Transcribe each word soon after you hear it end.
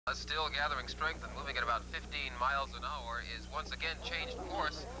Still gathering strength and moving at about 15 miles an hour, is once again changed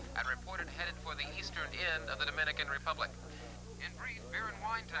course and reported headed for the eastern end of the Dominican Republic. In brief, beer and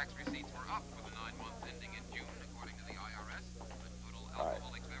wine tax receipts were up for the 9 months ending in June, according to the IRS. The total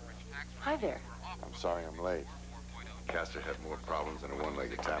alcoholic beverage tax rates. Hi there. I'm sorry I'm late. Castor had more problems than a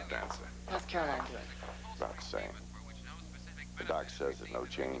one-legged tap dancer. How's Caroline doing? About the same. The doc says that no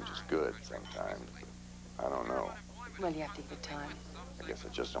change is good sometimes. I don't know. Well, you have to give it time. I guess I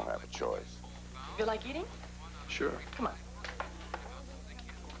just don't have a choice. You like eating? Sure. Come on.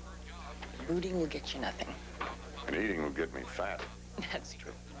 Looting will get you nothing. And eating will get me fat. That's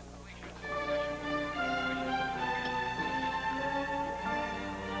true.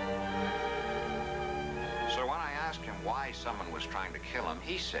 So when I asked him why someone was trying to kill him,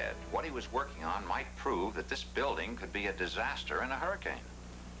 he said what he was working on might prove that this building could be a disaster in a hurricane.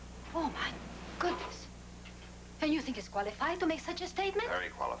 Oh, my goodness. And you think he's qualified to make such a statement? Very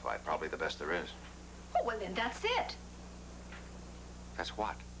qualified, probably the best there is. Oh, well, then that's it. That's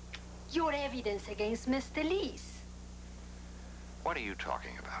what? Your evidence against Mr. Lees. What are you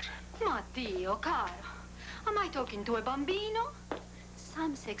talking about? Ma Dio, caro. Am I talking to a bambino?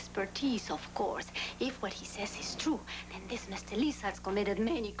 Sam's expertise, of course. If what he says is true, then this Mr. Lees has committed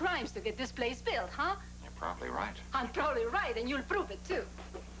many crimes to get this place built, huh? You're probably right. I'm probably right, and you'll prove it, too.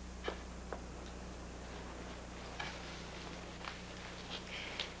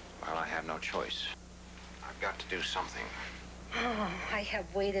 Well, I have no choice. I've got to do something. Oh, I have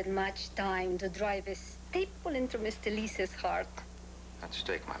waited much time to drive a staple into Mr. Lee's heart. That's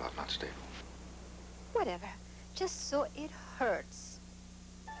steak, my love, not staple. Whatever. Just so it hurts.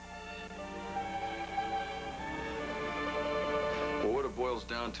 Well, what it boils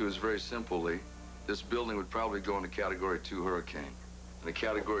down to is very simple, Lee. This building would probably go into Category 2 hurricane. In a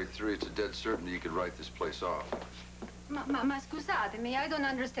Category 3, it's a dead certainty you could write this place off. Ma scusatemi, I don't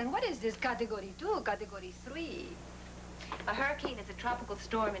understand. What is this Category 2, Category 3? A hurricane is a tropical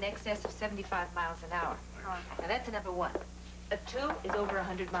storm in excess of 75 miles an hour. Now, that's a number 1. A 2 is over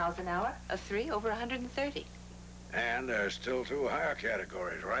 100 miles an hour. A 3 over 130. And there's still 2 higher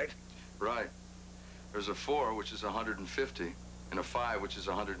categories, right? Right. There's a 4, which is 150, and a 5, which is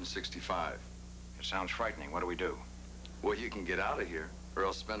 165. It sounds frightening. What do we do? Well, you can get out of here, or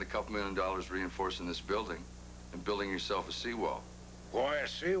else spend a couple $1 million reinforcing this building and building yourself a seawall. Why a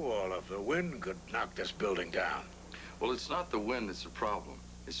seawall if the wind could knock this building down? Well, it's not the wind that's the problem.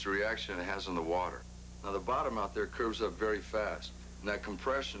 It's the reaction it has on the water. Now, the bottom out there curves up very fast, and that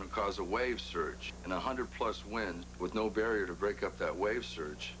compression will cause a wave surge. And 100-plus winds with no barrier to break up that wave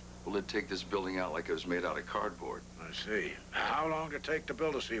surge, will it take this building out like it was made out of cardboard. I see. How long did it take to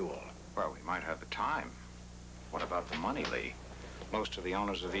build a seawall? Well, we might have the time. What about the money, Lee? Most of the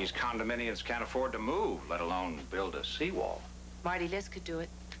owners of these condominiums can't afford to move, let alone build a seawall. Marty, Liz could do it.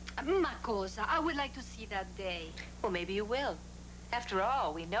 Ma cosa, I would like to see that day. Well, maybe you will. After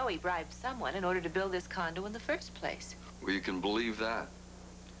all, we know he bribed someone in order to build this condo in the first place. Well, you can believe that.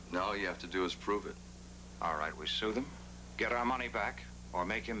 Now all you have to do is prove it. All right, we sue them, get our money back, or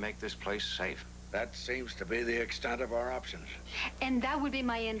make him make this place safe. That seems to be the extent of our options. And that would be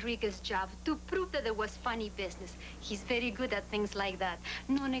my Enrique's job, to prove that there was funny business. He's very good at things like that.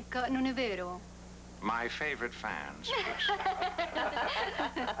 Non è vero? My favorite fans.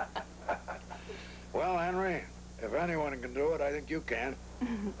 Well, Henry, if anyone can do it, I think you can.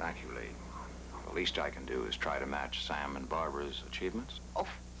 Thank you, Lee. The least I can do is try to match Sam and Barbara's achievements.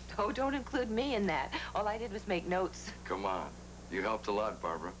 Oh, don't include me in that. All I did was make notes. Come on. You helped a lot,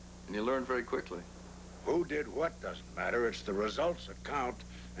 Barbara. And you learned very quickly. Who did what doesn't matter. It's the results that count,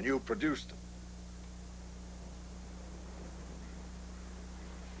 and you produced them.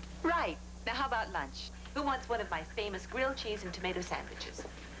 Right. Now, how about lunch? Who wants one of my famous grilled cheese and tomato sandwiches?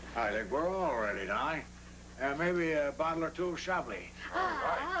 I think we're all ready, Donnie. Maybe a bottle or 2 of Chablis.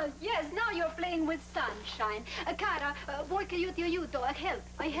 Yes, now you're playing with sunshine. Cara, vuoi che io ti aiuto? I help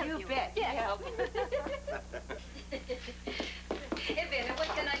you. You bet. Yeah. Help. Ebbene, what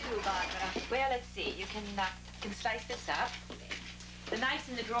can I do, Barbara? Well, let's see. You can slice this up. The knife's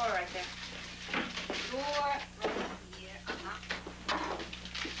in the drawer right there. Drawer here.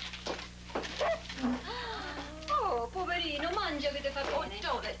 Oh, poverino, mangia che ti fa Oh, bene.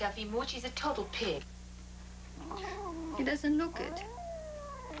 don't let Duffy mooch. He's a total pig. He doesn't look it.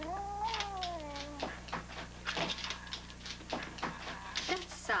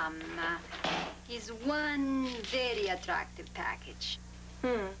 That's some. He's one very attractive package.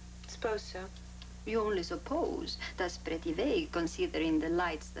 Suppose so. You only suppose. That's pretty vague, considering the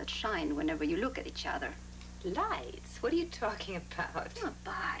lights that shine whenever you look at each other. Lights? What are you talking about? Oh,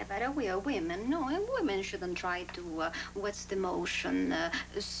 Barbara, we are women. No, and women shouldn't try to, what's the motion,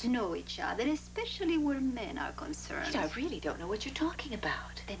 snow each other, especially where men are concerned. I really don't know what you're talking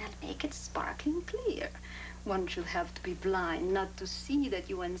about. Then I'll make it sparkling clear. One should have to be blind not to see that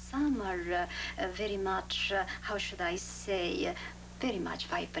you and Sam are very much, how should I say, very much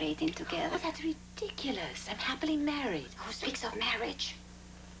vibrating together. Oh, that's ridiculous. I'm happily married. Who speaks of marriage?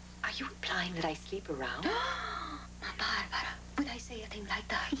 Are you implying that I sleep around? Barbara, would I say a thing like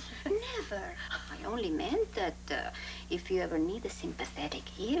that? Never. I only meant that if you ever need a sympathetic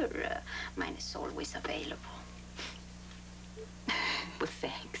ear, mine is always available. Well,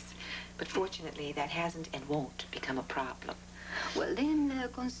 thanks. But fortunately, that hasn't and won't become a problem. Well, then,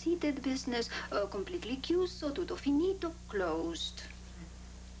 conceded business, completely chiuso, tutto finito, closed.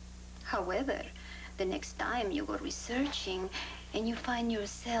 However, the next time you go researching and you find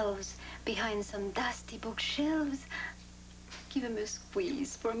yourselves behind some dusty bookshelves, give him a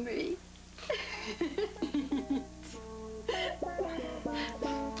squeeze for me.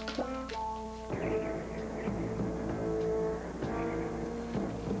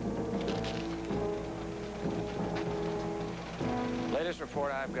 Latest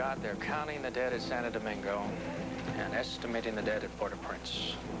report I've got, they're counting the dead at Santo Domingo and estimating the dead at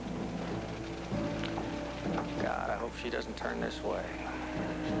Port-au-Prince. God, I hope she doesn't turn this way.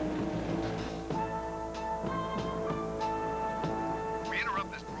 We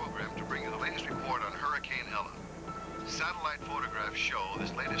interrupt this program to bring you the latest report on Hurricane Ella. Satellite photographs show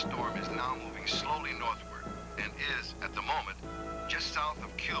this latest storm is now moving slowly northward and is, at the moment, just south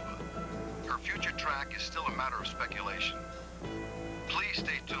of Cuba. Her future track is still a matter of speculation. Please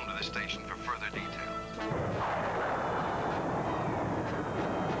stay tuned to this station for further details.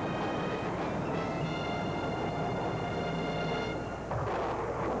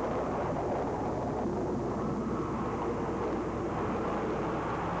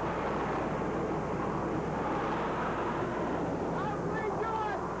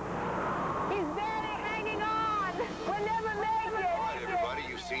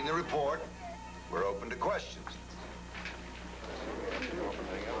 Report. We're open to questions.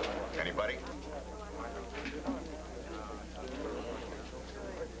 Anybody?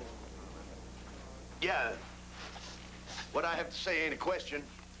 Yeah. What I have to say ain't a question.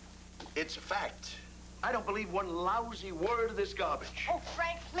 It's a fact. I don't believe one lousy word of this garbage. Oh,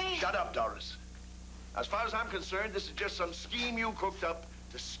 Frank, please. Shut up, Doris. As far as I'm concerned, this is just some scheme you cooked up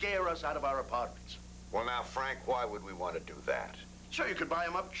to scare us out of our apartments. Well, now, Frank, why would we want to do that? Sure, you could buy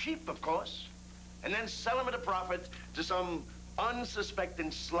them up cheap, of course, and then sell them at a profit to some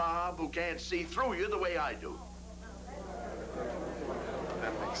unsuspecting slob who can't see through you the way I do.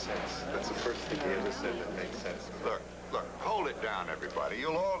 That makes sense. That's the first thing he ever said that makes sense. Look, hold it down, everybody.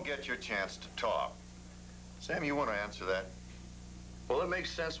 You'll all get your chance to talk. Sam, you want to answer that? Well, it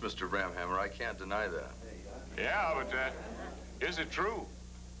makes sense, Mr. Bramhammer. I can't deny that. Yeah, but is it true?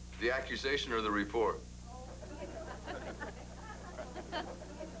 The accusation or the report?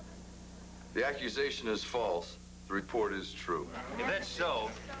 The accusation is false. The report is true. If that's so,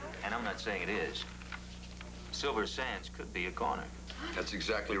 and I'm not saying it is, Silver Sands could be a goner. That's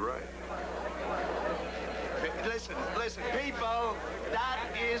exactly right. Listen, people, that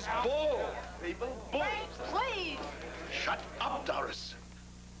is bull. People, bull. Please. Shut up, Doris.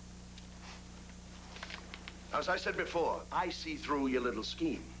 As I said before, I see through your little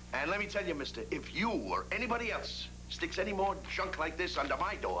scheme. And let me tell you, mister, if you or anybody else sticks any more junk like this under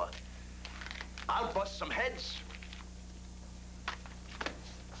my door, I'll bust some heads.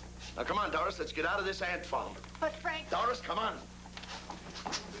 Now, come on, Doris, let's get out of this ant farm. But, Frank... Doris, come on.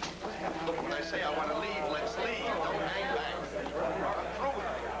 Look, when I say I want to leave, let's leave. Don't hang back. Through it.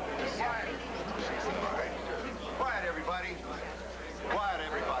 Quiet, everybody. Quiet,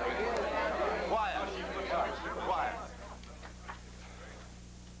 everybody. Quiet. Quiet.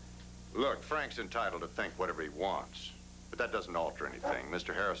 Look, Frank's entitled to think whatever he wants. But that doesn't alter anything.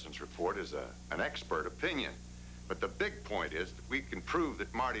 Mr. Harrison's report is an expert opinion. But the big point is that we can prove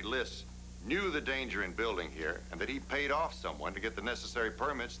that Marty Liss knew the danger in building here and that he paid off someone to get the necessary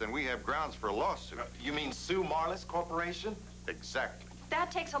permits, then we have grounds for a lawsuit. You mean sue Marlis Corporation? Exactly.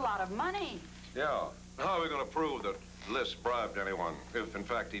 That takes a lot of money. Yeah. How are we going to prove that Liss bribed anyone, if in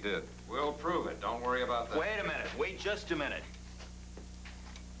fact he did? We'll prove it. Don't worry about that. Wait a minute. Wait just a minute.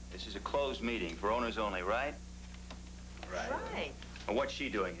 This is a closed meeting for owners only, right? Right. And what's she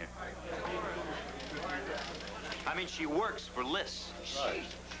doing here? I mean, she works for Liss. Right.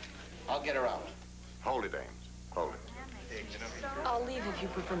 I'll get her out. Hold it, Ames. Hold it. I'll leave if you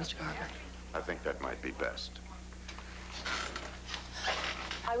prefer, Mr. Carver. I think that might be best.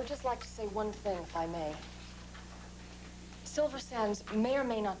 I would just like to say one thing, if I may. Silver Sands may or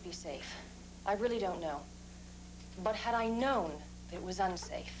may not be safe. I really don't know. But had I known that it was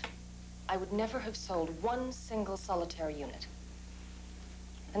unsafe, I would never have sold one single solitary unit.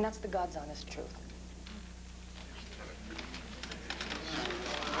 And that's the God's honest truth.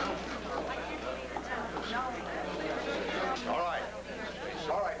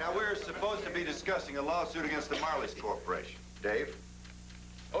 All right, now we're supposed to be discussing a lawsuit against the Marley's Corporation. Dave?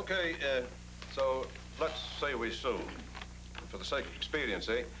 Okay, so let's say we sue. For the sake of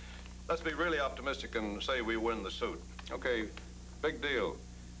expediency, let's be really optimistic and say we win the suit. Okay, big deal.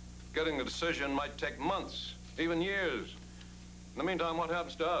 Getting the decision might take months, even years. In the meantime, what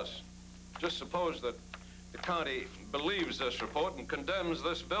happens to us? Just suppose that the county believes this report and condemns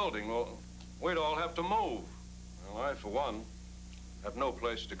this building. Well, we'd all have to move. Well, I, for one, have no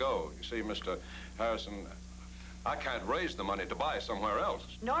place to go. You see, Mr. Harrison, I can't raise the money to buy somewhere else.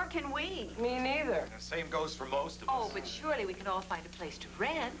 Nor can we. Me neither. The same goes for most of us. Oh, but surely we can all find a place to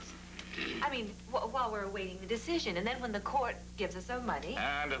rent. I mean, while we're awaiting the decision, and then when the court gives us our money.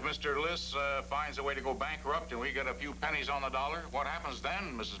 And if Mr. Liss finds a way to go bankrupt and we get a few pennies on the dollar, what happens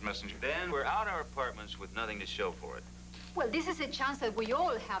then, Mrs. Messenger? Then we're out our apartments with nothing to show for it. Well, this is a chance that we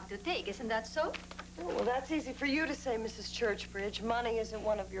all have to take, isn't that so? Oh, well, that's easy for you to say, Mrs. Churchbridge. Money isn't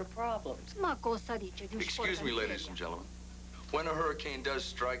one of your problems. Excuse me, ladies and gentlemen. When a hurricane does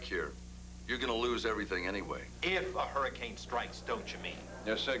strike here, you're going to lose everything anyway. If a hurricane strikes, don't you mean?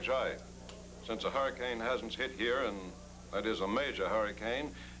 Yes, Seg's right. Since a hurricane hasn't hit here, and that is a major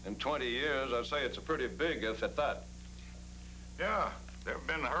hurricane, in 20 years, I'd say it's a pretty big if at that. Yeah, there have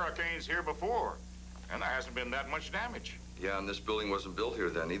been hurricanes here before, and there hasn't been that much damage. Yeah, and this building wasn't built here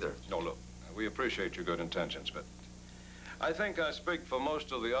then either. No, look, we appreciate your good intentions, but I think I speak for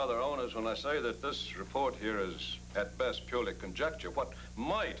most of the other owners when I say that this report here is, at best, purely conjecture. What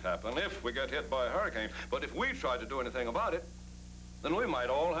might happen if we get hit by a hurricane. But if we try to do anything about it, then we might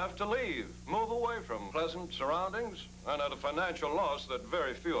all have to leave, move away from pleasant surroundings, and at a financial loss that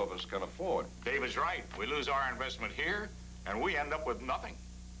very few of us can afford. Dave is right. We lose our investment here, and we end up with nothing.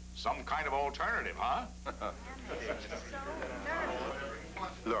 Some kind of alternative, huh?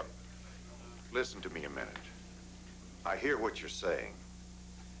 Look, listen to me a minute. I hear what you're saying.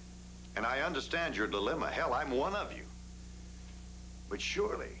 And I understand your dilemma. Hell, I'm one of you. But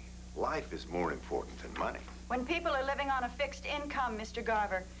surely, life is more important than money. When people are living on a fixed income, Mr.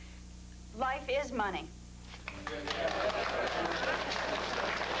 Garver, life is money.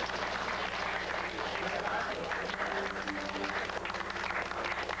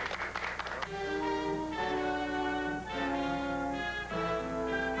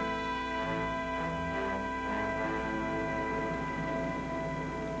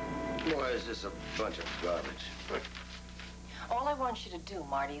 Why is this a bunch of garbage? All I want you to do,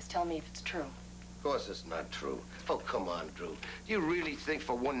 Marty, is tell me if it's true. Of course it's not true. Oh, come on, Drew. Do you really think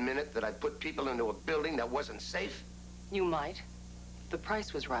for 1 minute that I'd put people into a building that wasn't safe? You might. The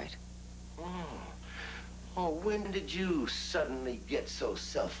price was right. Oh, when did you suddenly get so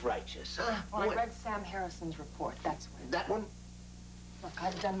self-righteous, huh? Well, I read Sam Harrison's report, that's when. That one? Look,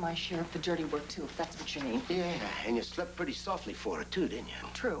 I've done my share of the dirty work, too, if that's what you mean. Yeah, and you slept pretty softly for it, too, didn't you?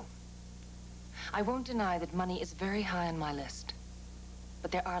 True. I won't deny that money is very high on my list. But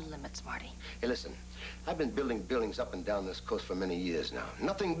there are limits, Marty. Hey, listen, I've been building buildings up and down this coast for many years now.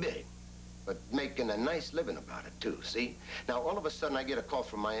 Nothing big, but making a nice living about it, too, see? Now, all of a sudden, I get a call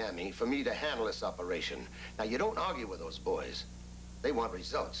from Miami for me to handle this operation. Now, you don't argue with those boys. They want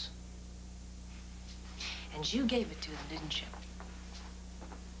results. And you gave it to them, didn't you?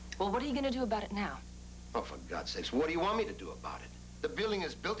 Well, what are you going to do about it now? Oh, for God's sakes, what do you want me to do about it? The building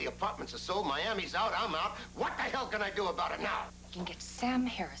is built, the apartments are sold, Miami's out, I'm out. What the hell can I do about it now? You can get Sam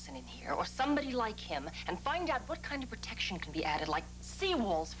Harrison in here, or somebody like him, and find out what kind of protection can be added, like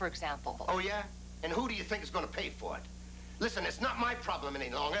seawalls, for example. Oh, yeah? And who do you think is going to pay for it? Listen, it's not my problem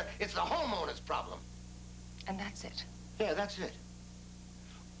any longer. It's the homeowner's problem. And that's it? Yeah, that's it.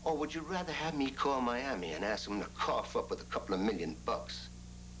 Or would you rather have me call Miami and ask them to cough up with a couple of $1 million?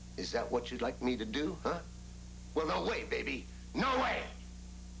 Is that what you'd like me to do, huh? Well, no way, baby. No way!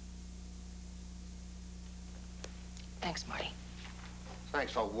 Thanks, Marty.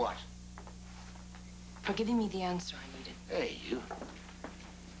 Thanks for what? For giving me the answer I needed. Hey, you.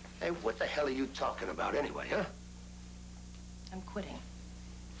 Hey, what the hell are you talking about anyway, huh? I'm quitting.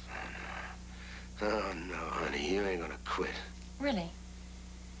 Oh, no, honey, you ain't gonna quit. Really?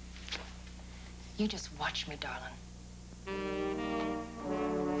 You just watch me, darling.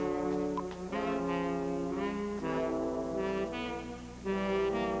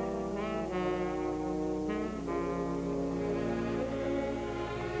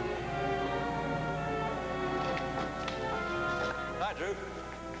 Drew.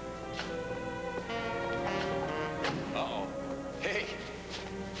 Uh-oh. Hey,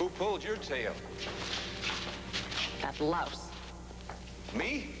 who pulled your tail? That louse.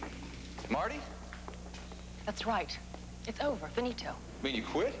 Me? Marty? That's right. It's over. Finito. Mean you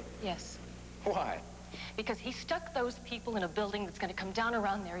quit? Yes. Why? Because he stuck those people in a building that's going to come down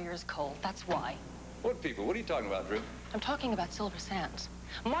around their ears cold. That's why. What people? What are you talking about, Drew? I'm talking about Silver Sands.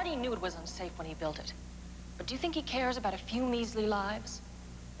 Marty knew it was unsafe when he built it. But do you think he cares about a few measly lives?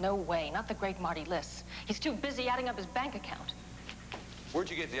 No way. Not the great Marty Liss. He's too busy adding up his bank account.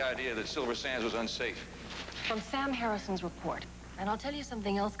 Where'd you get the idea that Silver Sands was unsafe? From Sam Harrison's report. And I'll tell you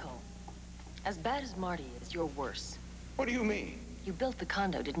something else, Cole. As bad as Marty is, you're worse. What do you mean? You built the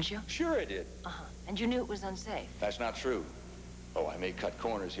condo, didn't you? Sure I did. Uh-huh. And you knew it was unsafe. That's not true. Oh, I may cut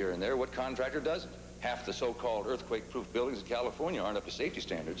corners here and there. What contractor doesn't? Half the so-called earthquake-proof buildings in California aren't up to safety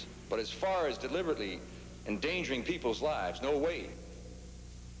standards. But as far as deliberately endangering people's lives, no way.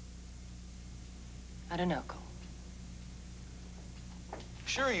 I don't know, Cole.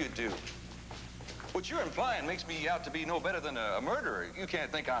 Sure you do. What you're implying makes me out to be no better than a murderer. You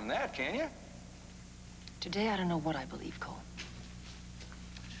can't think I'm that, can you? Today, I don't know what I believe, Cole.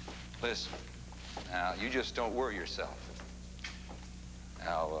 Listen, now, you just don't worry yourself.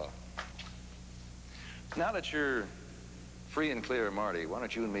 Now, now that you're free and clear of Marty, why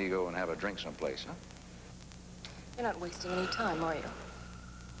don't you and me go and have a drink someplace, huh? You're not wasting any time, are you?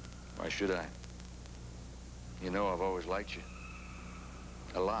 Why should I? You know I've always liked you.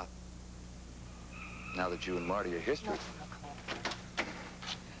 A lot. Now that you and Marty are history. No,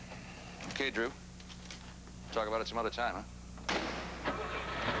 Okay, Drew. Talk about it some other time, huh?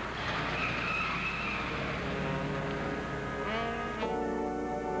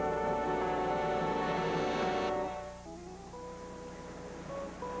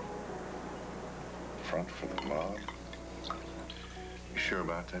 Front for the mob? You sure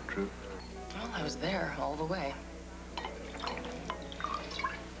about that, Drew? Well, I was there all the way.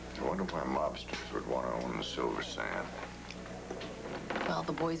 I wonder why mobsters would want to own the Silver Sand. Well,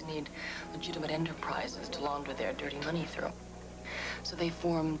 the boys need legitimate enterprises to launder their dirty money through. So they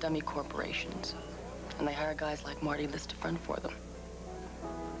form dummy corporations. And they hire guys like Marty Liss to front for them.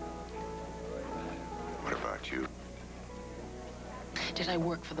 What about you? Did I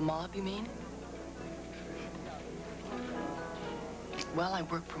work for the mob, you mean? Well, I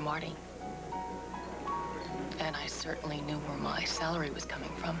worked for Marty. And I certainly knew where my salary was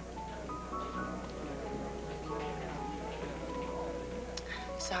coming from.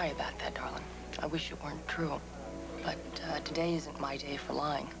 Sorry about that, darling. I wish it weren't true. But today isn't my day for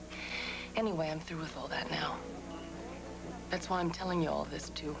lying. Anyway, I'm through with all that now. That's why I'm telling you all this,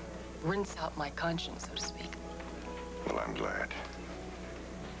 to rinse out my conscience, so to speak. Well, I'm glad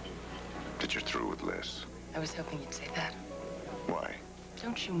that you're through with Liz. I was hoping you'd say that. Why?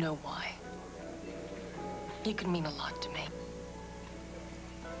 Don't you know why? You can mean a lot to me.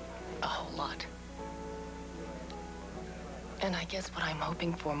 A whole lot. And I guess what I'm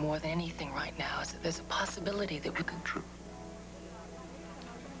hoping for more than anything right now is that there's a possibility that we could... True.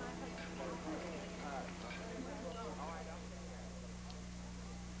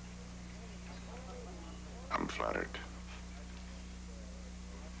 I'm flattered.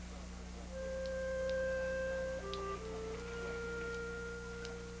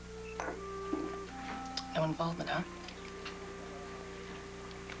 No involvement, huh?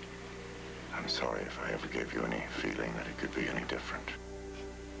 I'm sorry if I ever gave you any feeling that it could be any different.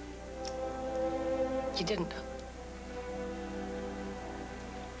 You didn't.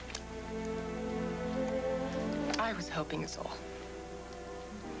 I was hoping it's all.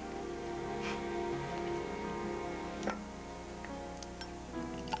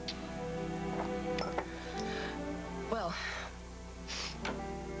 Well,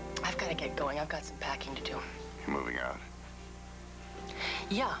 I've got to get going. I've got some packing to do. You're moving out?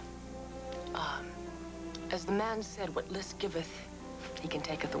 Yeah. As the man said, what Liss giveth, he can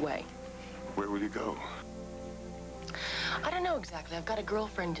taketh away. Where will you go? I don't know exactly. I've got a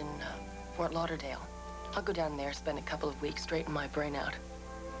girlfriend in Fort Lauderdale. I'll go down there, spend a couple of weeks, straighten my brain out.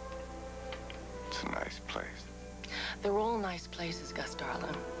 It's a nice place. They're all nice places, Gus,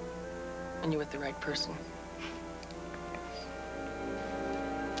 darling. When you're with the right person.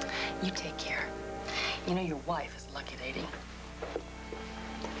 You take care. You know, your wife is a lucky lady.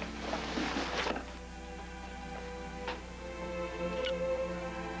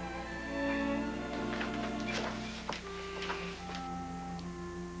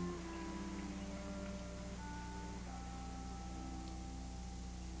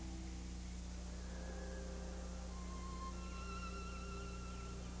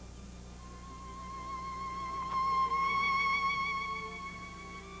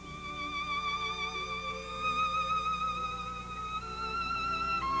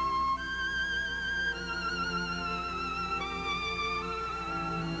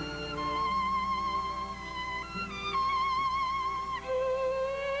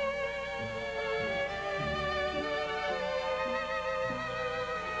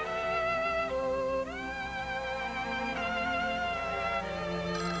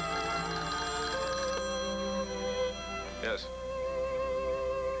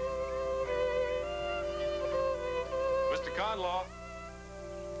 Conlaw.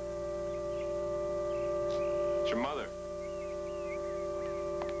 It's your mother.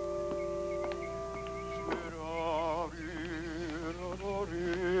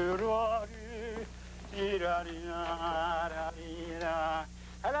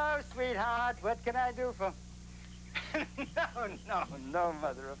 Hello, sweetheart. What can I do for... No,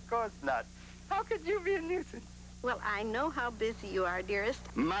 Mother, of course not. How could you be a nuisance? Well, I know how busy you are,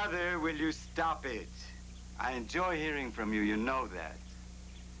 dearest. Mother, will you stop it? I enjoy hearing from you. You know that.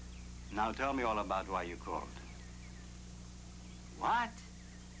 Now tell me all about why you called. What?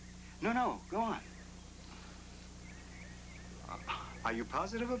 No, go on. Are you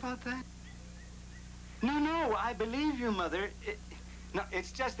positive about that? No, I believe you, Mother. No,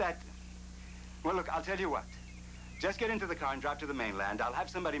 it's just that... Well, look, I'll tell you what. Just get into the car and drive to the mainland. I'll have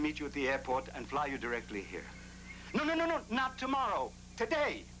somebody meet you at the airport and fly you directly here. No, not tomorrow.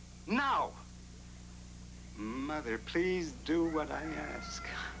 Today. Now. Mother, please do what I ask.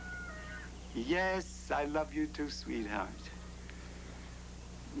 Yes, I love you too, sweetheart.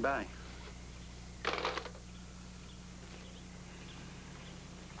 Bye.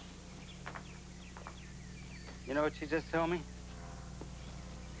 You know what she just told me?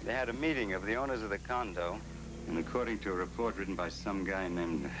 They had a meeting of the owners of the condo, and according to a report written by some guy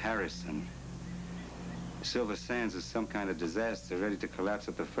named Harrison, Silver Sands is some kind of disaster ready to collapse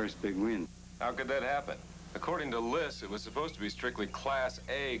at the first big wind. How could that happen? According to Liss, it was supposed to be strictly Class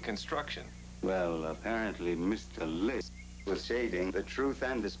A construction. Well, apparently Mr. Liss was shading the truth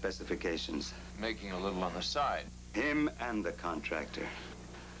and the specifications. Making a little on the side. Him and the contractor.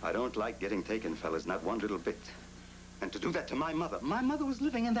 I don't like getting taken, fellas, not one little bit. And to do that to my mother. My mother was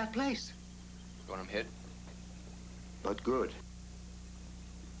living in that place. You want him hit? But good.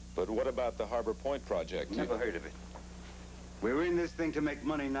 But what about the Harbor Point project? Never heard of it. We're in this thing to make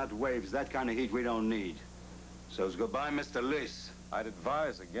money, not waves. That kind of heat we don't need. So's goodbye, Mr. Liss. I'd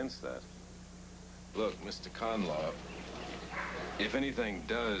advise against that. Look, Mr. Conlaw, if anything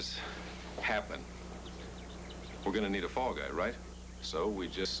does happen, we're going to need a fall guy, right? So we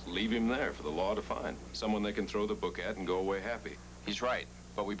just leave him there for the law to find. Someone they can throw the book at and go away happy. He's right,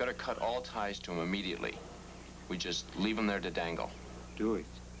 but we better cut all ties to him immediately. We just leave him there to dangle. Do it.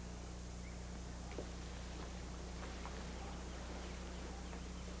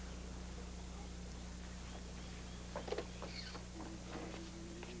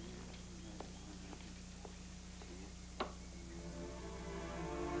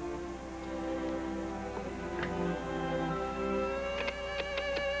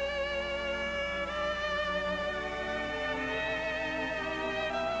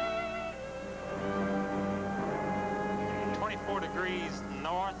 Degrees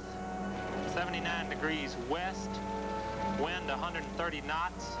north, 79 degrees west, wind 130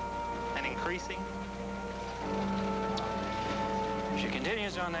 knots and increasing. If she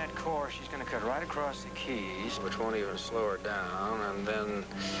continues on that course, she's going to cut right across the Keys, which won't even slow her down, and then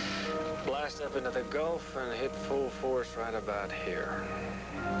blast up into the Gulf and hit full force right about here.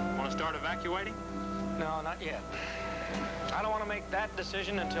 Want to start evacuating? No, not yet. I don't want to make that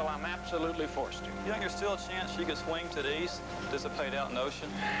decision until I'm absolutely forced to. You think there's still a chance she could swing to the east, dissipate out in the ocean?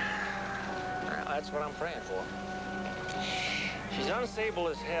 Well, that's what I'm praying for. She's unstable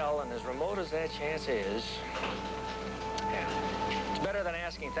as hell, and as remote as that chance is, yeah, it's better than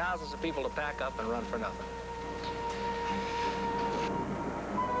asking thousands of people to pack up and run for nothing.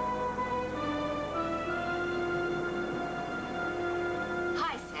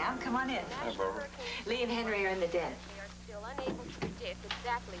 Hi, Sam. Come on in. Hi, Barbara. Lee and Henry are in the den. Unable to predict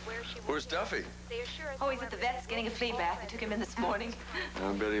exactly where she will. Where's Duffy? They assure us. Oh, he's at the vet's getting a flea bath. I took him in this morning.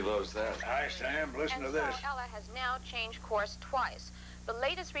 I bet he loves that. Hi, Sam. Listen to this. Ella has now changed course twice. The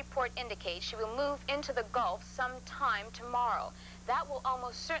latest report indicates she will move into the Gulf sometime tomorrow. That will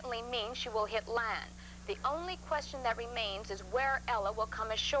almost certainly mean she will hit land. The only question that remains is where Ella will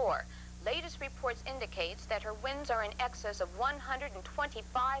come ashore. Latest reports indicates that her winds are in excess of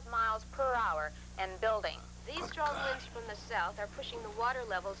 125 miles per hour and building. These strong winds from the south are pushing the water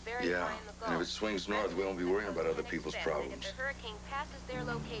levels very Yeah, high in the Gulf. and if it swings north, we won't be worrying about other people's problems. If the hurricane passes their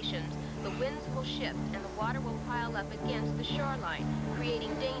locations, the winds will shift and the water will pile up against the shoreline,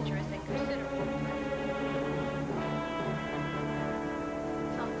 creating dangerous and considerable.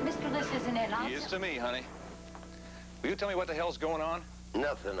 Mr. Liss isn't in. He is to me, honey. Will you tell me what the hell's going on?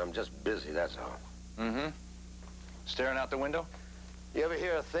 Nothing. I'm just busy, that's all. Mm-hmm. Staring out the window? You ever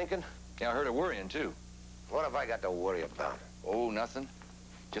hear her thinking? Yeah, I heard her worrying, too. What have I got to worry about? Oh, nothing.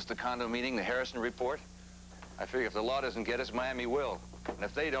 Just the condo meeting, the Harrison report. I figure if the law doesn't get us, Miami will. And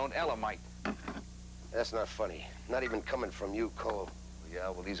if they don't, Ella might. That's not funny. Not even coming from you, Cole. Yeah,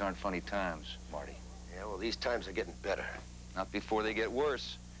 well, these aren't funny times, Marty. Yeah, well, these times are getting better. Not before they get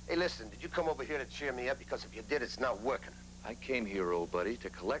worse. Hey, listen, did you come over here to cheer me up? Because if you did, it's not working. I came here, old buddy, to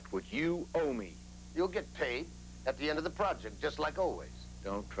collect what you owe me. You'll get paid at the end of the project, just like always.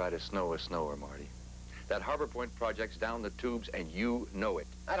 Don't try to snow a snower, Marty. That Harbor Point project's down the tubes, and you know it.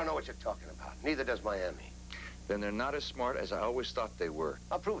 I don't know what you're talking about. Neither does Miami. Then they're not as smart as I always thought they were.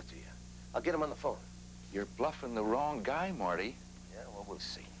 I'll prove it to you. I'll get them on the phone. You're bluffing the wrong guy, Marty. Yeah, well, we'll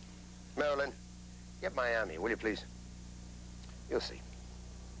see. Marilyn, get Miami, will you, please? You'll see.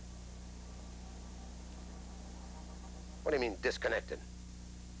 What do you mean, disconnected?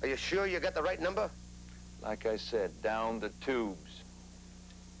 Are you sure you got the right number? Like I said, down the tubes.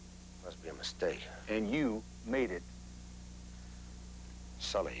 Must be a mistake. And you made it.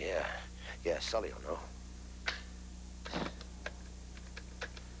 Sully, yeah. Yeah, Sully will know.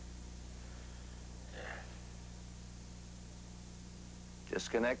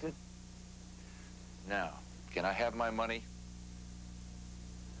 Disconnected? Now, can I have my money?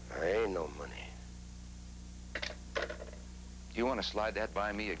 There ain't no money. You want to slide that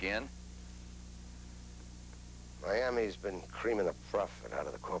by me again? Miami's been creaming the profit out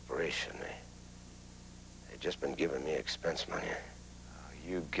of the corporation. They've just been giving me expense money. Oh,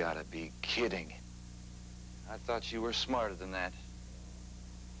 you gotta be kidding. I thought you were smarter than that.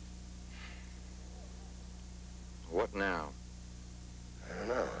 What now? I don't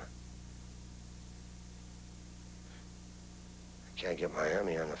know. I can't get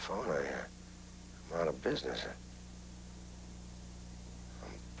Miami on the phone. I'm out of business.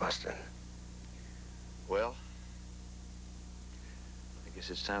 I'm busting. Well, I guess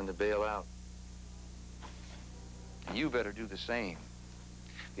it's time to bail out. You better do the same.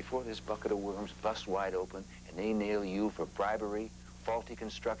 Before this bucket of worms busts wide open and they nail you for bribery, faulty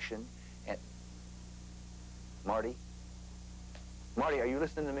construction, and... Marty? Marty, are you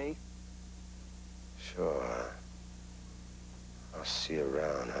listening to me? Sure. I'll see you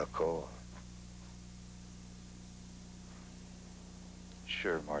around, huh, Cole?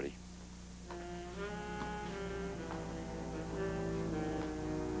 Sure, Marty.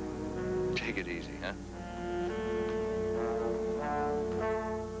 Take it easy, huh?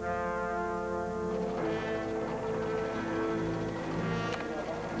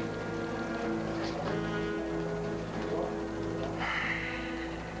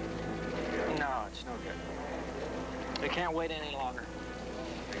 No, it's no good. They can't wait any longer.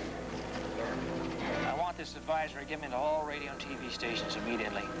 I want this advisor to get me to all radio and TV stations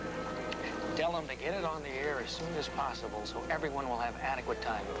immediately. Tell them to get it on the air as soon as possible so everyone will have adequate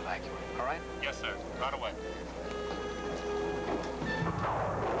time to evacuate, all right? Yes, sir. Right away.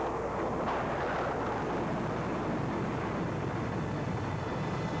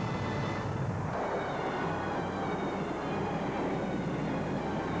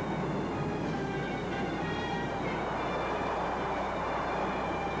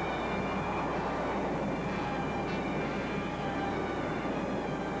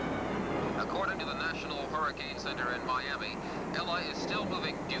 According to the National Hurricane Center in Miami, Ella is still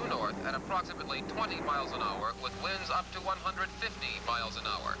moving due north at approximately 20 miles an hour with winds up to 150 miles an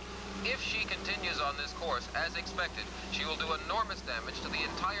hour. If she continues on this course as expected, she will do enormous damage to the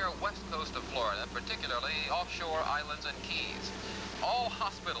entire west coast of Florida, particularly offshore islands and keys. All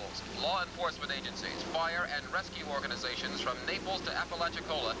hospitals, law enforcement agencies, fire and rescue organizations from Naples to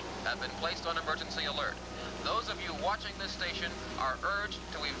Apalachicola have been placed on emergency alert. Those of you watching this station are urged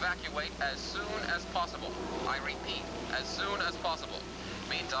to evacuate as soon as possible. I repeat, as soon as possible.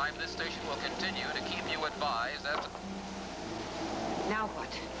 Meantime, this station will continue to keep you advised as to... Now what?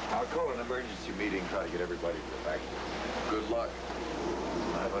 I'll call an emergency meeting, try to get everybody to evacuate. Good luck.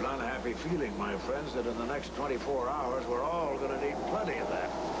 I have an unhappy feeling, my friends, that in the next 24 hours, we're all going to need plenty of that.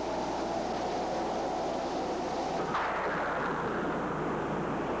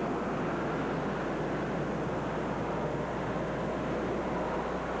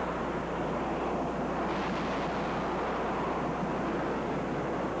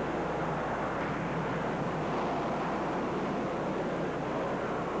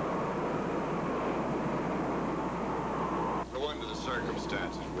 Under the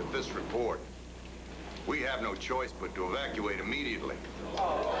circumstances with this report, we have no choice but to evacuate immediately.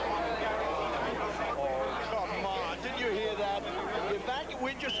 Oh, come on. Did you hear that?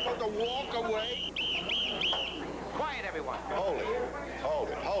 We're just supposed to walk away. Quiet, everyone.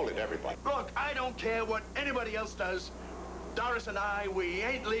 Hold it, everybody. Look, I don't care what anybody else does. Doris and I, we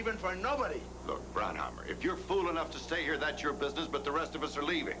ain't leaving for nobody. Look, Braunhammer, if you're fool enough to stay here, that's your business, but the rest of us are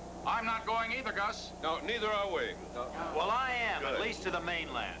leaving. I'm not going either, Gus. No, neither are we. No. Well, I am, Good. at least to the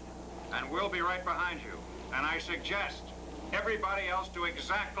mainland. And we'll be right behind you. And I suggest everybody else do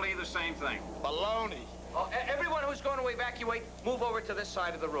exactly the same thing. Baloney. Everyone who's going to evacuate, move over to this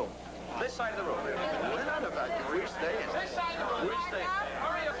side of the room. This side of the room. We're not evacuating. We're staying. This side of the room. We're staying.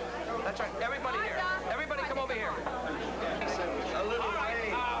 Hurry up. That's right. Everybody here. Everybody come over here. A little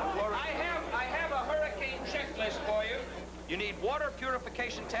rain. I have a hurricane checklist for you. You need water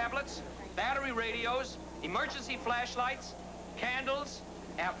purification tablets, battery radios, emergency flashlights, candles,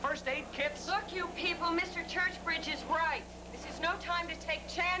 first aid kits. Look, you people, Mr. Churchbridge is right. This is no time to take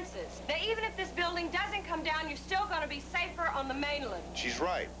chances. Now, even if this building doesn't come down, you're still going to be safer on the mainland. She's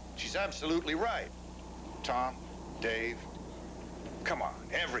right. She's absolutely right. Tom, Dave, come on,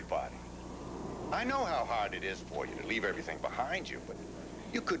 everybody. I know how hard it is for you to leave everything behind you, but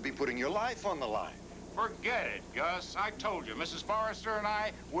you could be putting your life on the line. Forget it, Gus. I told you, Mrs. Forrester and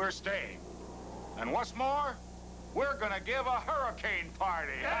I, we're staying. And what's more, we're gonna give a hurricane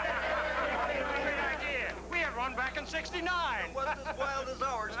party. Great idea. We had one back in '69. It wasn't as wild as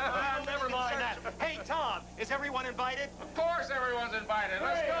ours. Never mind that. Hey, Tom, is everyone invited? Of course everyone's invited.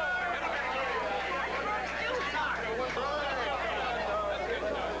 Let's go.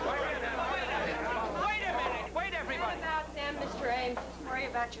 Wait a minute. Wait, everybody. About them, Mr. Ames. Just worry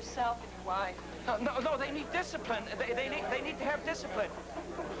about yourself and your wife. No, they need discipline. They need to have discipline.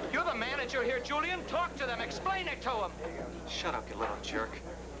 You're the manager here, Julian. Talk to them. Explain it to them. Shut up, you little jerk.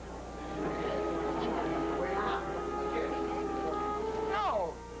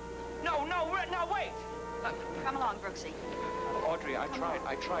 No, wait. Come along, Brooksy. Audrey, I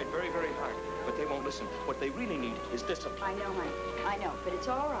tried very, very hard, but they won't listen. What they really need is discipline. I know, honey. I know, but it's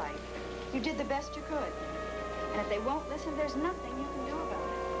all right. You did the best you could. And if they won't listen, there's nothing you can do about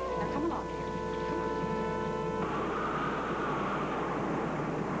it. Now, come along, dear.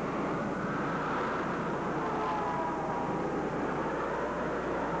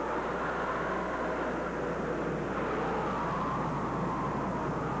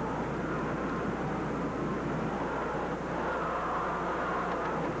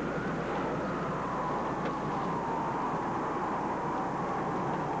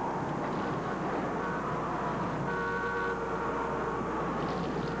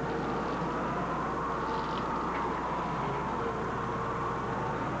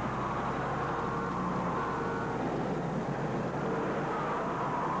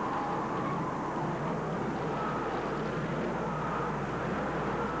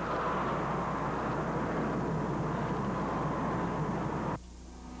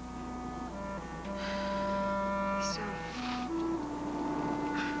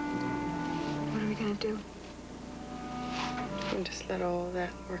 Do and just let all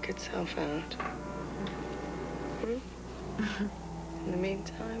that work itself out. In the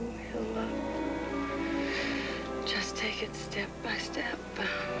meantime, we'll just take it step by step.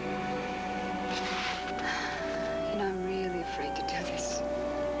 You know, I'm really afraid to do this.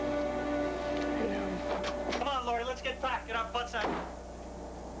 I know. Come on, Lori, let's get back. Get our butts out.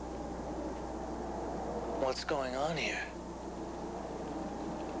 What's going on here?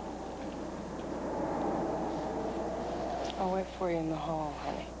 I'll wait for you in the hall,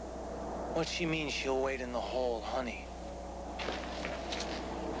 honey. What she means she'll wait in the hall, honey?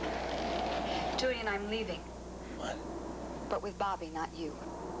 Julian, I'm leaving. What? But with Bobby, not you.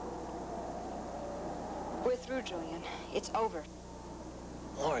 We're through, Julian. It's over.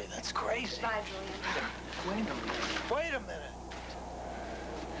 Lori, that's crazy. Bye, Julian. Wait a minute. Wait a minute.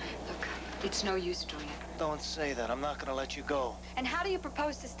 Look, it's no use, Julian. Don't say that. I'm not gonna let you go. And how do you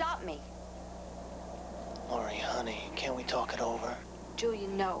propose to stop me? Lori, honey, can't we talk it over?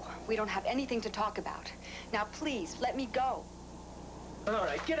 Julian, no. We don't have anything to talk about. Now, please, let me go. All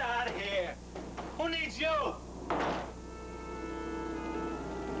right, get out of here. Who needs you?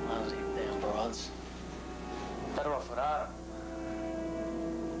 Lousy damn broads. Better off without him.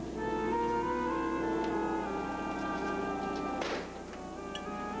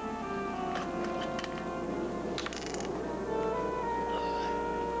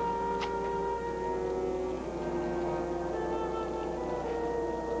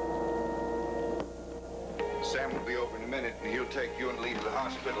 Sam will be over in a minute, and he'll take you and Lee to the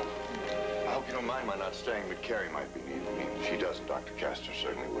hospital. I hope you don't mind my not staying, but Carrie might be needing me. If she doesn't, Dr. Castor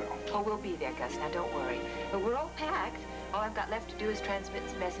certainly will. Oh, we'll be there, Gus. Now, don't worry. But we're all packed. All I've got left to do is transmit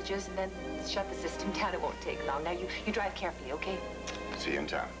some messages and then shut the system down. It won't take long. Now, you drive carefully, okay? See you in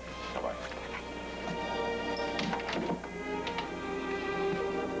town. Bye-bye.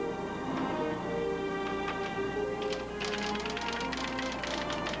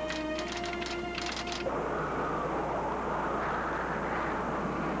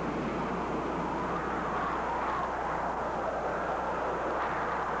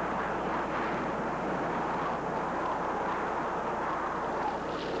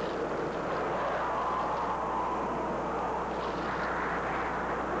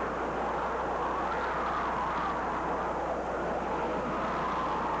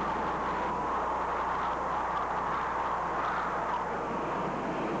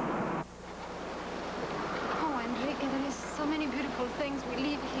 we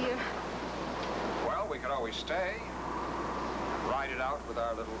leave here? Well, we could always stay. Ride it out with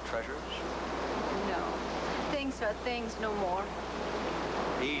our little treasures. No. Things are things no more.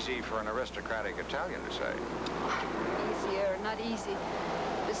 Easy for an aristocratic Italian to say. Easier, not easy.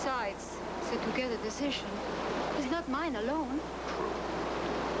 Besides, it's a together decision. It's not mine alone.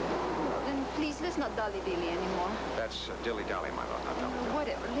 Then please, let's not dilly-dilly anymore. That's dilly-dally, my love. Not dilly-dally.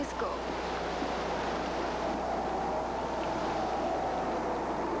 Whatever, let's go.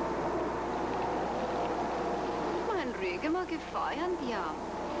 Ma Enrique, ma che fai? Andiamo.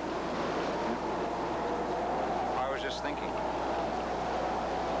 I was just thinking.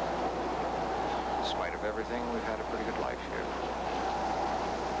 In spite of everything, we've had a pretty good life here.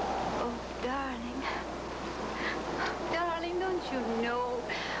 Oh, darling. Darling, don't you know?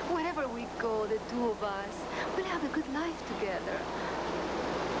 Wherever we go, the two of us, we'll have a good life together.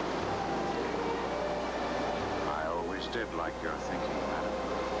 I always did like your thinking, madam.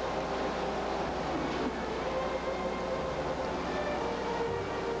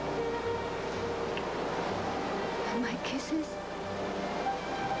 And my kisses?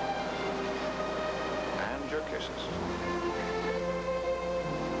 And your kisses.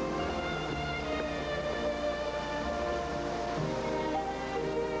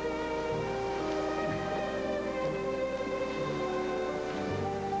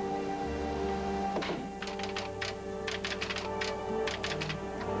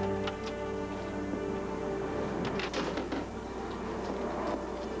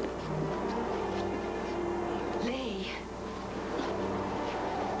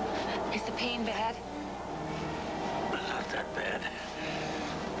 Is the pain bad? Not that bad.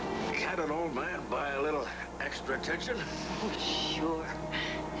 Can't an old man buy a little extra attention? Oh, sure.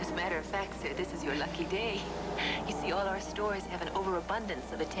 As a matter of fact, sir, this is your lucky day. You see, all our stores have an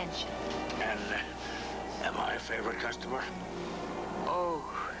overabundance of attention. And am I a favorite customer? Oh,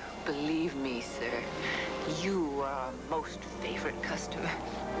 believe me, sir, you are our most favorite customer.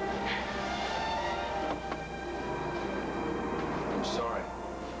 I'm sorry.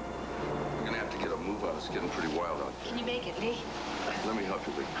 We're gonna have to get a move on. It's getting pretty wild out there. Can you make it, Lee? Let me help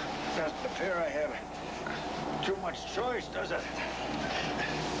you, Lee. Doesn't appear I have too much choice, does it?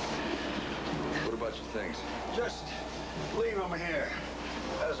 What about your things? Just leave them here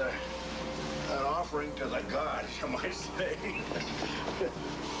as an offering to the gods, you might say.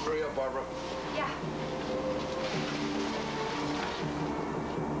 Hurry up, Barbara. Yeah.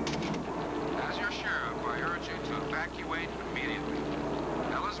 As your sheriff, I urge you to evacuate immediately.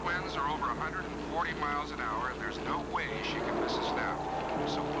 Ella's winds are over 140 miles an hour, and there's no way she can miss us now.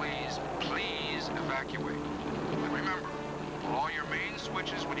 So please, please evacuate. And remember, pull all your main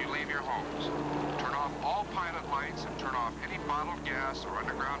switches when you leave your homes. Turn off all pilot lights and turn off any bottled gas or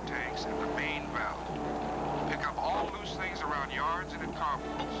underground tanks at the main valve. Pick up all loose things around yards and in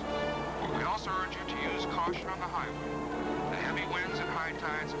carports. We also urge you to use caution on the highway. The heavy winds and high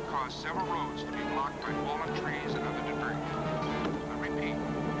tides have caused several roads to be blocked by fallen trees and other debris. I repeat,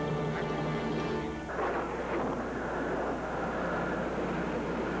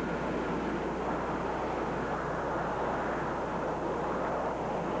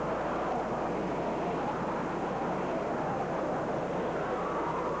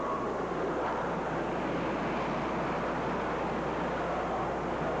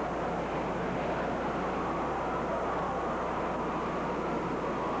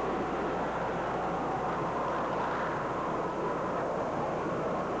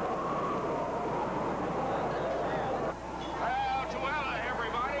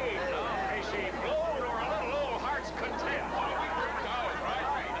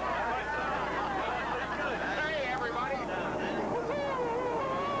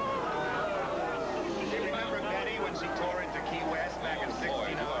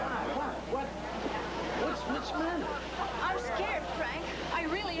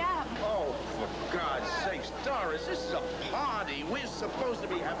 Doris, this is a party. We're supposed to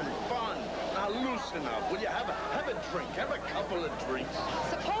be having fun. Now loosen up, will you? Have a drink. Have a couple of drinks.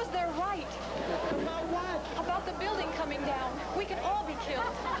 Suppose they're right. About what? About the building coming down. We could all be killed.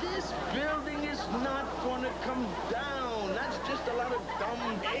 This building is not going to come down. That's just a lot of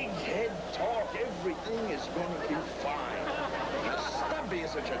dumb egghead talk. Everything is going to be fine. Now stop being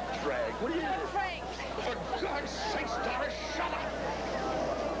such a drag, will you? Frank! For God's sakes, Doris, shut up!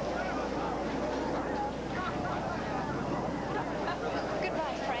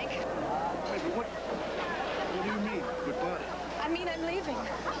 Goodbye, Frank. Hey, but what do you mean, goodbye? I mean, I'm leaving.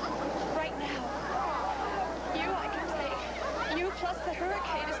 Right now. You, I can take. You plus the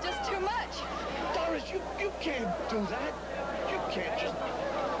hurricane is just too much. Doris, you can't do that. You can't just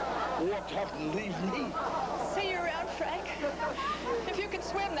walk off and leave me. See you around, Frank. If you can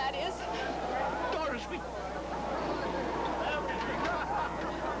swim, that is. Doris, we...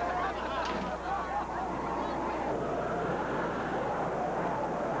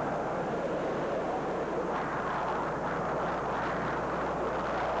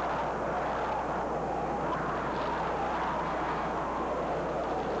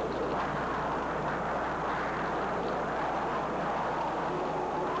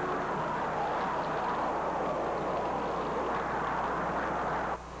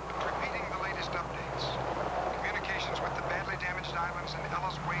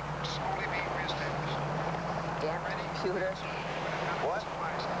 Computer. What?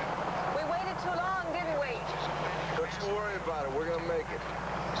 We waited too long, didn't we? Don't you worry about it. We're gonna make it.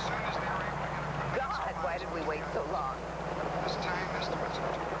 God, why did we wait so long? This time, estimates of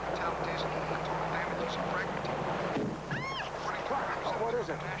total fatalities and total damages are fragmented. What is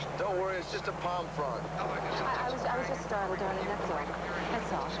it? Don't worry, it's just a palm frond. I was just startled, darling, that's all.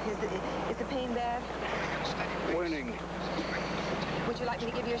 That's all. Is the pain bad? Winning. Would you like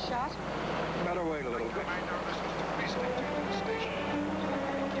me to give you a shot? Better wait a little bit.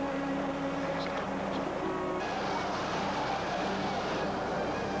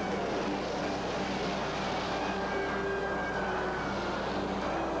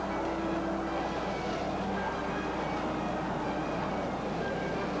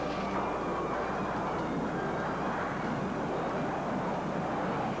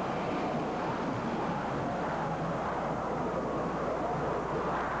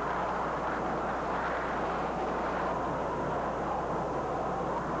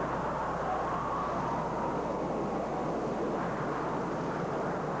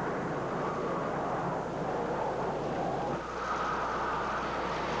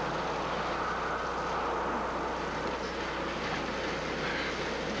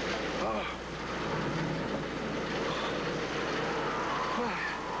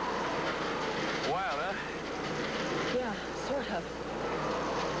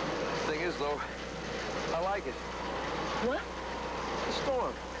 Thing is, though, I like it. What? The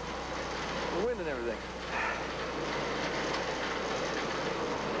storm. The wind and everything.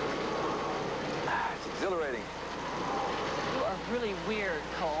 It's exhilarating. You are really weird,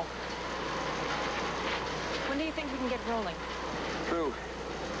 Cole. When do you think we can get rolling? True.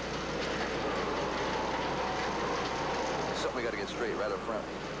 Something we got to get straight right up front.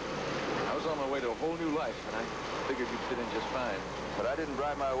 I was on my way to a whole new life, and I figured you'd fit in just fine. But I didn't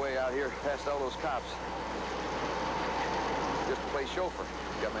drive my way out here past all those cops. Just to play chauffeur.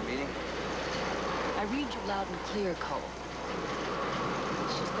 Got my meaning? I read you loud and clear, Cole.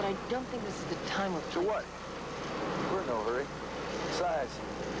 It's just that I don't think this is the time we're... So what? We're in no hurry. Besides,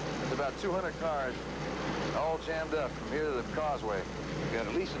 there's about 200 cars all jammed up from here to the causeway. We got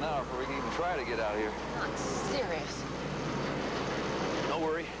at least an hour before we can even try to get out here. Not serious. Don't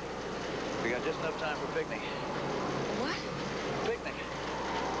worry. We got just enough time for a picnic. What? Picnic.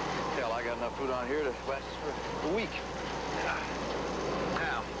 Hell, I got enough food on here to last us for a week.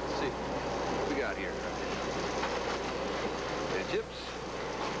 Now, let's see. What we got here? The chips.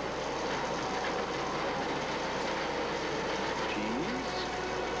 Cheese.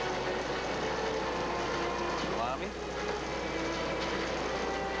 Salami.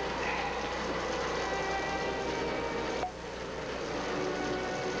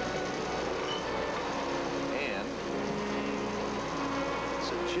 And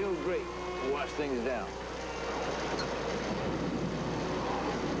some chilled grape to wash things down.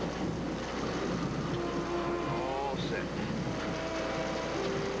 All set.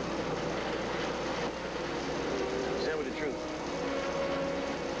 Tell me the truth.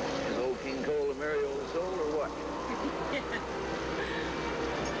 Is old King Cole a merry old soul or what?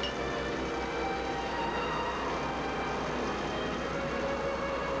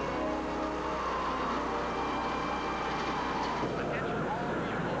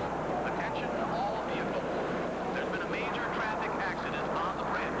 Attention all vehicles. There's been a major traffic accident on the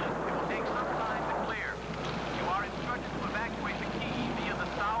bridge. It will take some time to clear. You are instructed to evacuate the key via the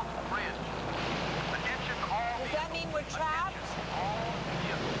south bridge. Attention all Does that mean we're trapped?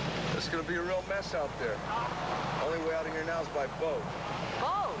 It's gonna be a real mess out there. Only way out of here now is by boat.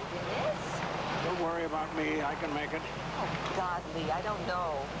 Oh, it is? Don't worry about me. I can make it. Oh, God, Lee, I don't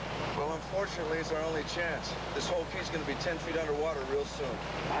know. Well, unfortunately, it's our only chance. This whole key's gonna be 10 feet underwater real soon.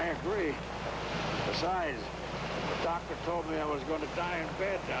 I agree. Besides, the doctor told me I was going to die in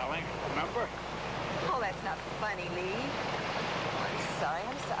bed, darling. Remember? Oh, that's not funny, Lee. I'm sorry.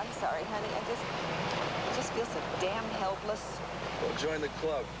 I'm sorry, honey. I just feel so damn helpless. Well, join the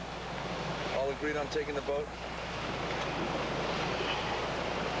club. All agreed on taking the boat?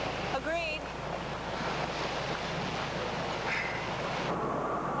 Agreed.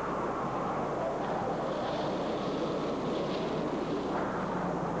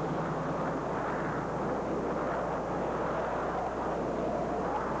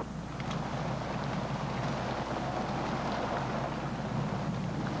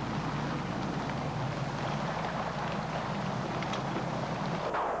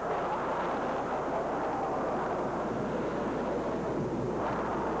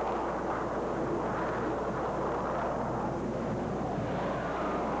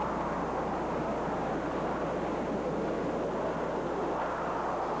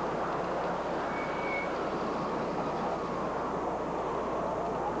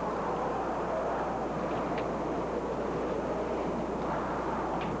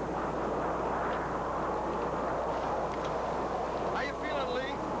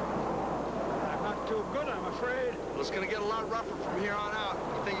 afraid? Well, it's gonna get a lot rougher from here on out.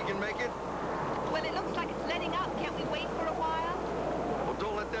 You think you can make it? Well, it looks like it's letting up. Can't we wait for a while? Well,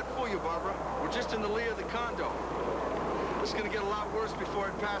 don't let that fool you, Barbara. We're just in the lee of the condo. It's gonna get a lot worse before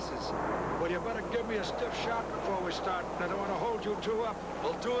it passes. Well, you better give me a stiff shot before we start. I don't want to hold you two up.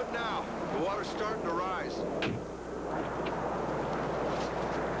 Well, do it now. The water's starting to rise.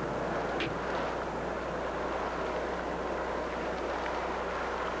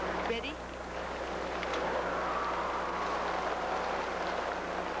 Ready?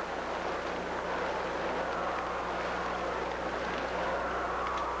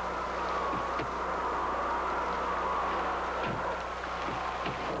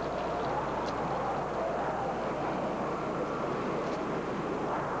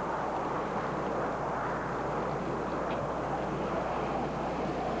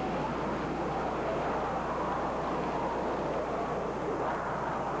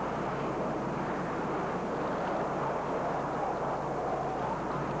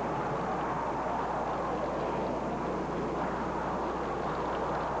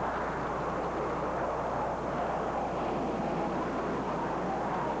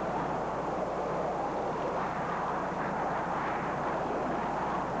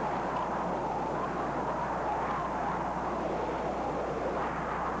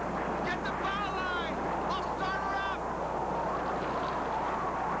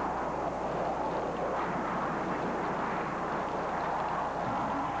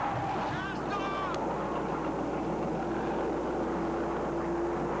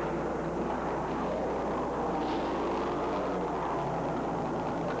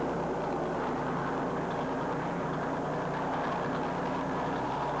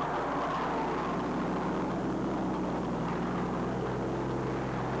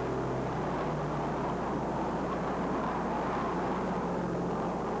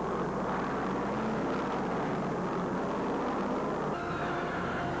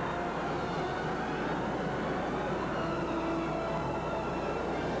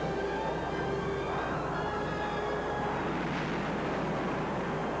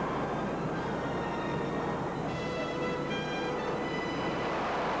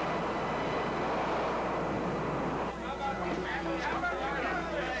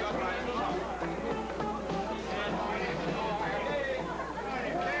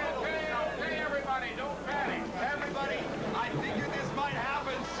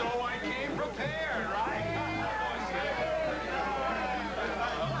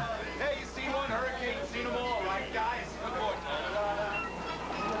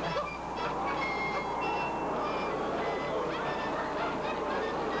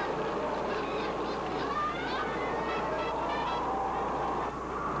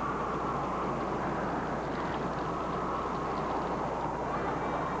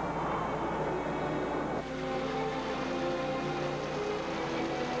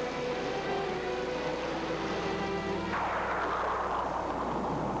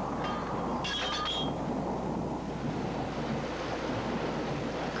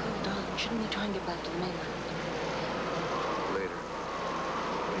 Shouldn't we try and get back to the mainland? Later.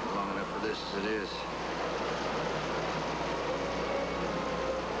 Wait long enough for this as it is.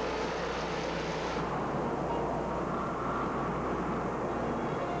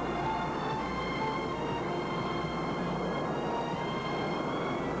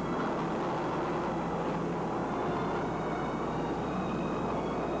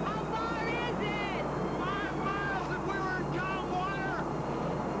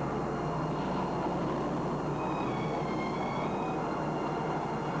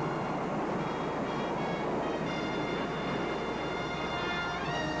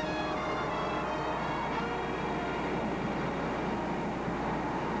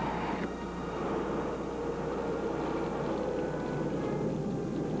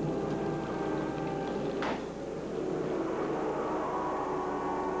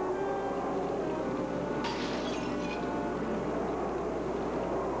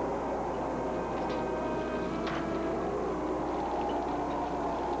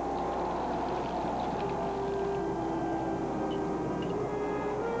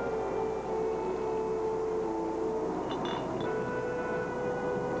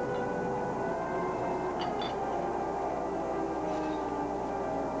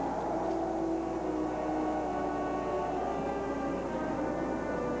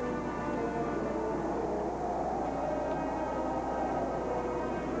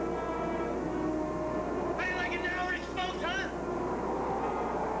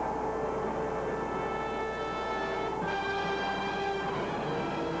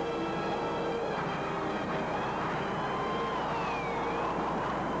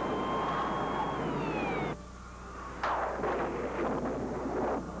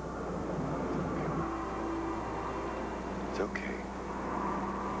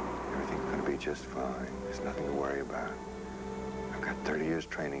 just fine. There's nothing to worry about. I've got 30 years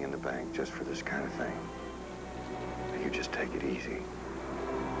training in the bank just for this kind of thing. You just take it easy.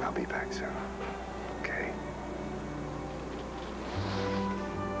 I'll be back soon, okay?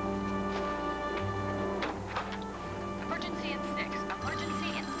 Emergency in 6. Emergency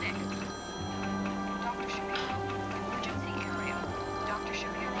in 6. Dr. Shapiro, emergency area. Dr.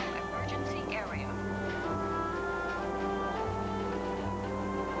 Shapiro, emergency area.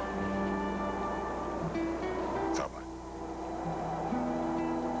 Thelma.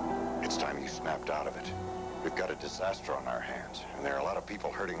 It's time you snapped out of it. We've got a disaster on our hands, and there are a lot of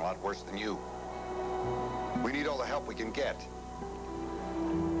people hurting a lot worse than you. We need all the help we can get.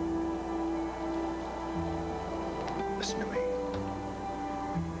 Listen to me.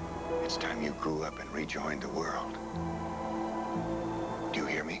 It's time you grew up and rejoined the world. Do you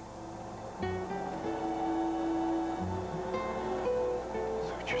hear me?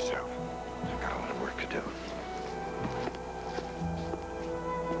 Suit yourself. I've got a lot of work to do.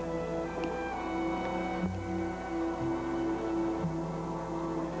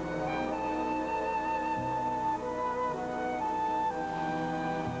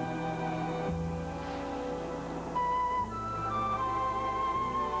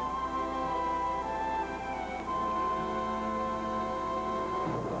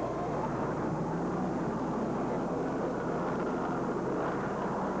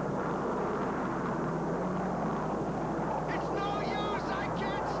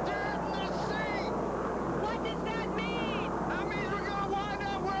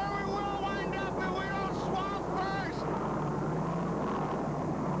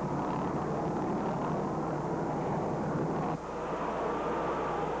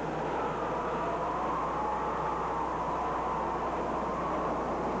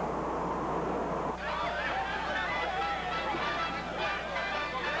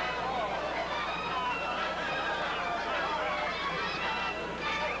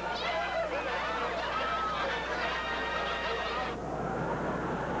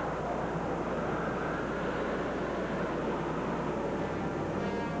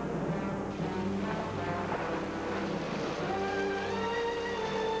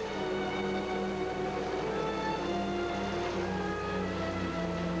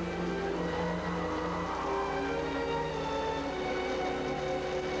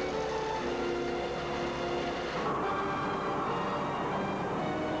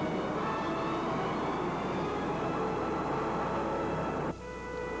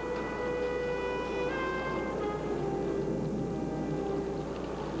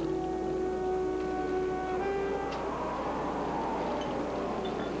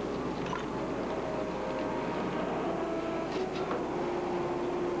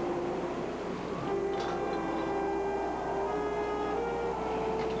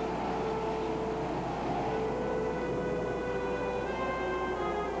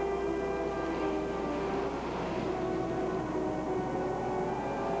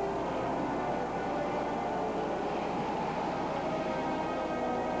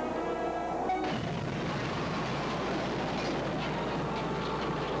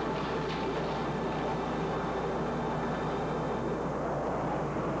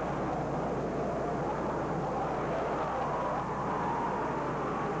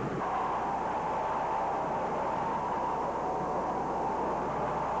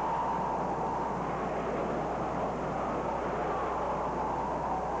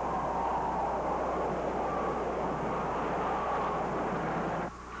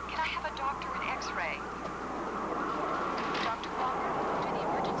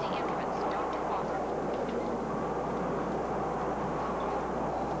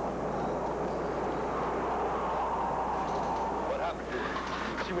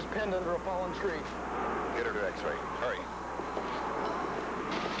 She was pinned under a fallen tree. Get her to X-ray. Hurry.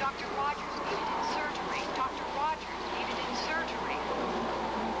 Dr. Rogers needed in surgery. Dr. Rogers needed in surgery.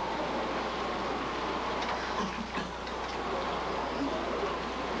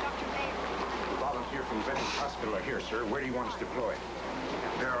 Dr. Bailey. Volunteer from Veterans Hospital are here, sir. Where do you want us deployed?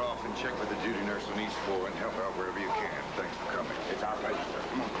 Pair off and check with the duty nurse on East 4 and help out wherever you can. Thanks for coming. It's our pleasure, sir.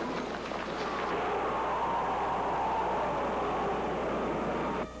 Come on.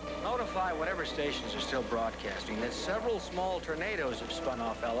 Notify whatever stations are still broadcasting that several small tornadoes have spun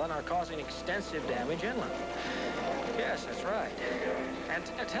off Ella and are causing extensive damage inland. Yes, that's right. And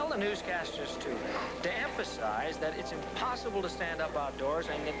tell the newscasters to emphasize that it's impossible to stand up outdoors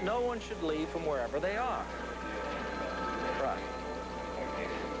and that no one should leave from wherever they are. Right.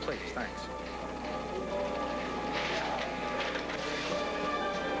 Please, thanks.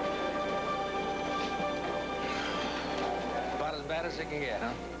 About as bad as it can get,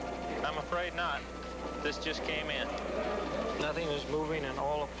 huh? I'm afraid not. This just came in. Nothing is moving in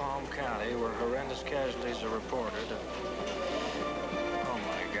all of Palm County where horrendous casualties are reported. Oh,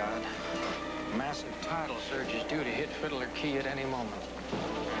 my God. Massive tidal surge is due to hit Fiddler Key at any moment.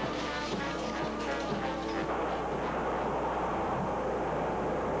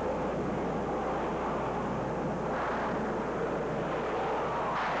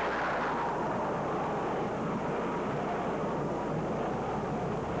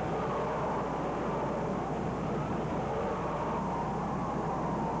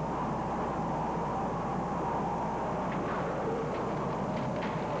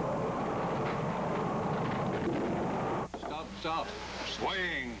 Stop.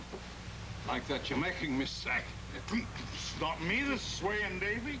 Swaying. Like that you're making me sick. It's not me that's swaying,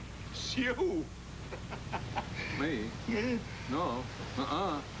 Davy. It's you. Me? Yeah. No.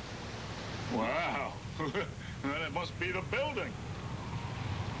 Wow. Then it must be the building.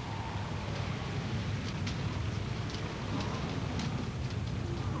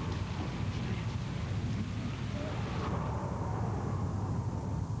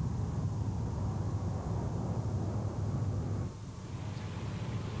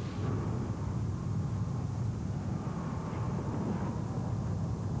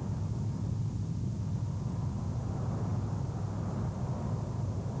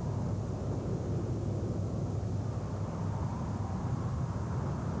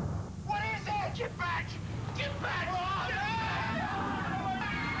 Get back! Get back!